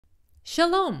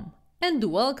Shalom and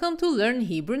welcome to Learn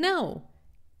Hebrew Now.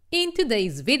 In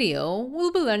today's video,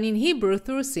 we'll be learning Hebrew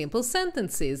through simple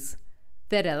sentences.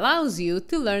 That allows you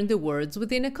to learn the words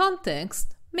within a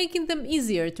context, making them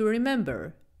easier to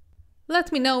remember.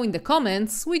 Let me know in the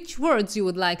comments which words you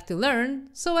would like to learn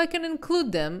so I can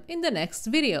include them in the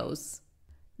next videos.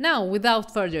 Now,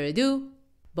 without further ado,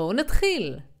 בואו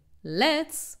נתחיל.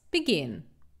 Let's begin.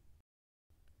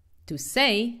 To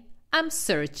say, I'm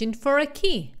searching for a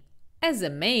key. As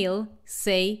a male,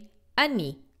 say,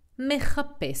 אני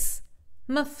מחפש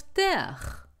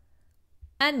מפתח.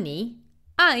 אני,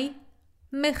 I,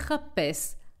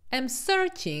 מחפש, am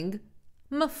searching,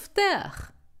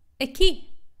 מפתח, a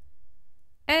key.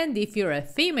 And if you're a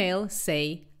female,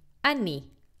 say, אני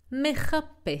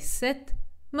מחפשת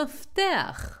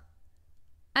מפתח.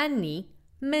 אני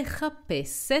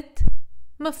מחפשת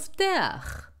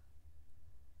מפתח.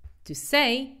 To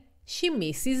say, she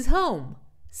misses home.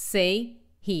 Say,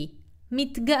 היא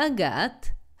מתגעגעת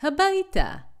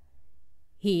הביתה.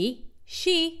 היא,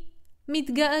 she,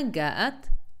 מתגעגעת,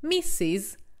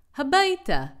 misses,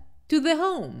 הביתה, to the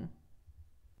home.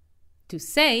 To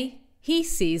say, he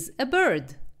sees a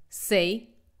bird. Say,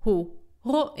 הוא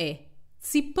רואה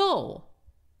ציפור.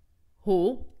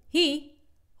 הוא, he,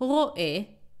 רואה,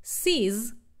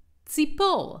 sees,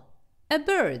 ציפור, a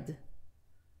bird.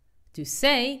 To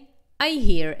say, I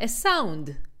hear a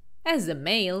sound. As a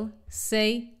male,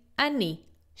 say, אני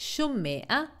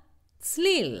שומע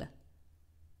צליל.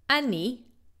 אני,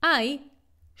 I,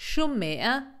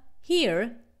 שומע,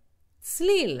 hear,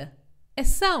 צליל, a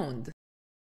sound.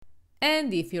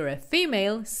 And if you're a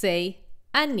female, say,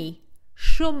 אני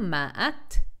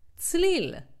שומעת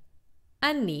צליל.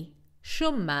 אני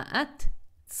שומעת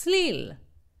צליל.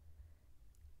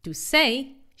 To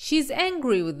say, she's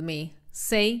angry with me.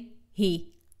 Say,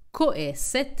 היא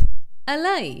כועסת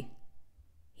עליי.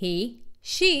 He,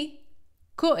 she,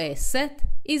 כועסת,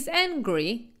 is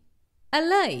angry,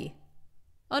 עליי,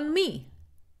 on me.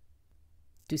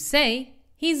 To say,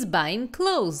 he's buying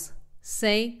clothes.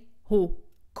 Say, הוא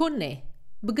קונה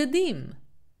בגדים.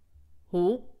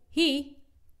 הוא, he,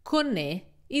 קונה,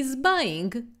 is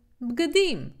buying,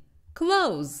 בגדים,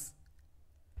 clothes.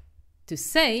 To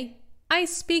say, I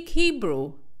speak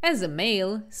Hebrew. As a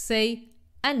male, say,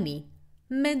 אני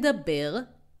מדבר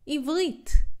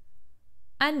עברית.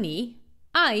 אני,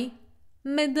 I,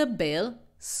 מדבר,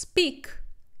 speak,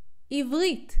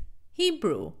 עברית,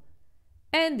 Hebrew.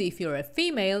 And if you're a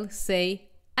female, say,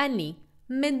 אני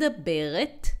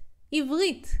מדברת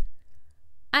עברית.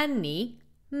 אני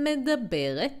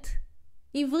מדברת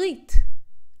עברית.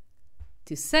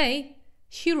 To say,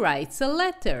 she writes a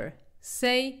letter.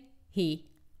 Say, היא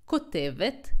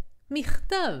כותבת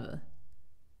מכתב.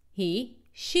 היא,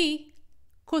 she,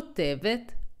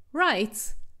 כותבת,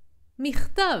 writes,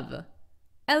 מכתב,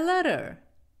 a letter.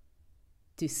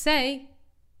 To say,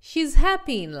 she's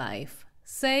happy in life.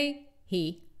 Say,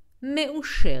 היא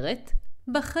מאושרת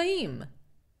בחיים.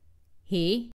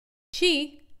 היא,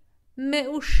 she,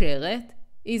 מאושרת,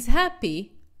 is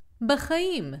happy,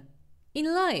 בחיים, in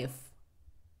life.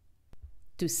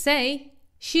 To say,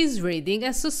 she's reading a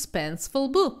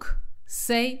suspenseful book.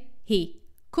 Say, היא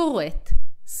קוראת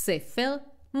ספר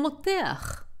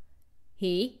מותח.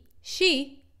 היא,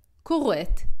 she,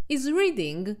 קוראת, is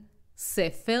reading,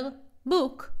 ספר,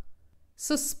 book,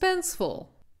 suspenseful,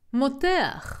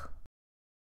 מותח.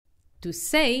 To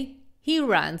say, he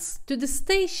runs to the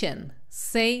station.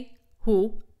 Say,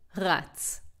 הוא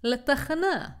רץ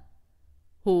לתחנה.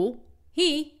 הוא,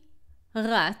 he,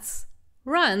 רץ,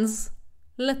 runs,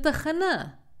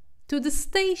 לתחנה, to the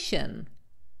station.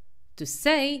 To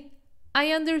say,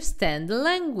 I understand the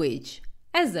language.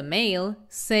 As a male,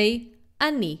 say,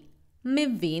 אני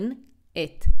מבין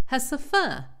את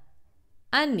השפה.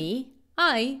 אני,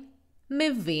 I,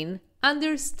 מבין,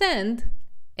 understand,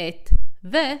 את,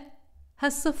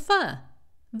 השפה,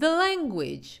 the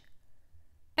language.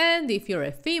 And if you're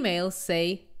a female,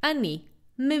 say, אני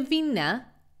מבינה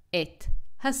את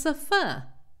השפה.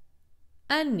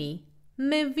 אני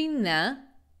מבינה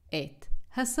את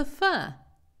השפה.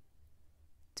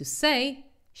 To say,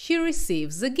 she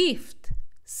receives a gift.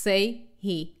 Say,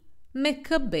 היא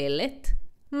מקבלת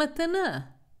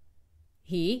מתנה.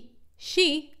 היא,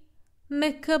 she,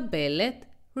 מקבלת,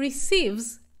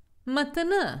 receives,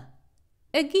 מתנה,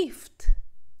 a gift.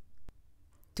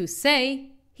 To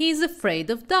say, he is afraid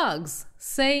of dogs.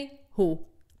 Say, הוא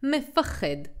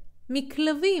מפחד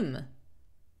מכלבים.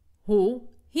 הוא,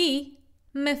 he,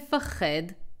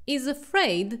 מפחד, is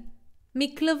afraid,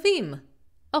 מכלבים,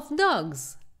 of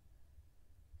dogs.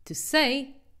 To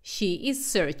say, she is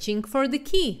searching for the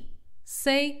key.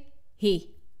 Say, היא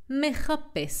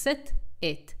מחפשת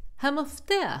את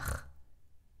המפתח.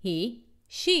 He,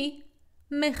 she,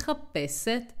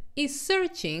 מחפשת is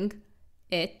searching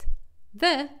את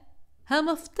the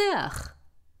המפתח,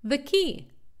 the key.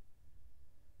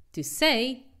 To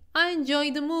say, I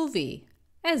enjoy the movie.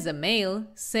 As a male,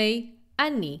 say,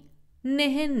 אני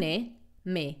נהנה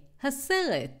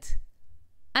מהסרט.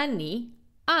 אני,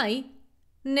 I,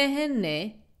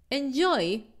 נהנה,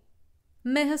 enjoy,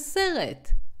 מהסרט,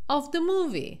 of the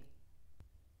movie.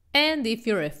 And if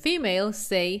you're a female,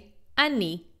 say,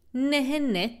 אני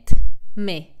נהנית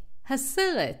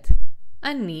מהסרט.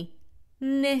 אני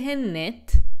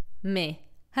נהנית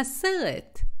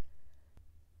מהסרט.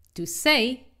 To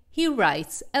say, he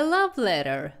writes a love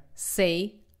letter.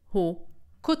 Say, הוא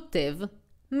כותב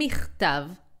מכתב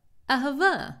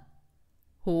אהבה.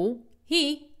 הוא,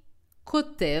 he,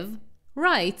 כותב,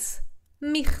 writes,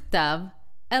 מכתב,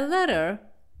 a letter,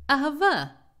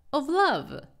 אהבה, of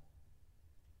love.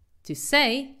 To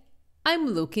say, I'm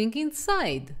looking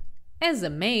inside. As a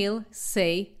male,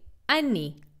 say,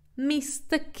 אני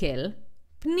מסתכל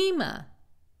פנימה.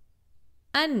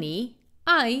 אני,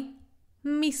 I,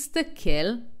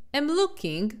 מסתכל, am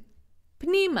looking,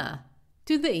 פנימה,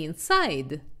 to the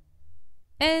inside.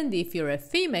 And if you're a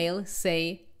female,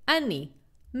 say, אני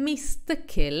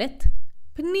מסתכלת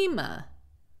פנימה.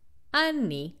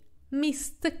 אני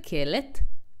מסתכלת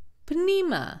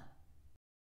פנימה.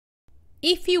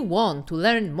 If you want to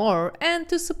learn more and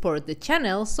to support the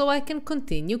channel so I can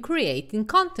continue creating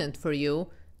content for you,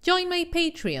 join my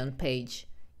Patreon page.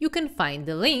 You can find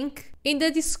the link in the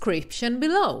description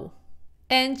below.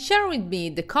 And share with me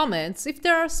in the comments if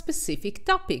there are specific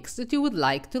topics that you would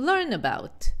like to learn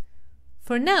about.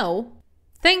 For now,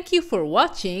 thank you for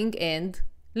watching and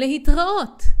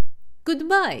להתראות.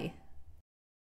 Goodbye.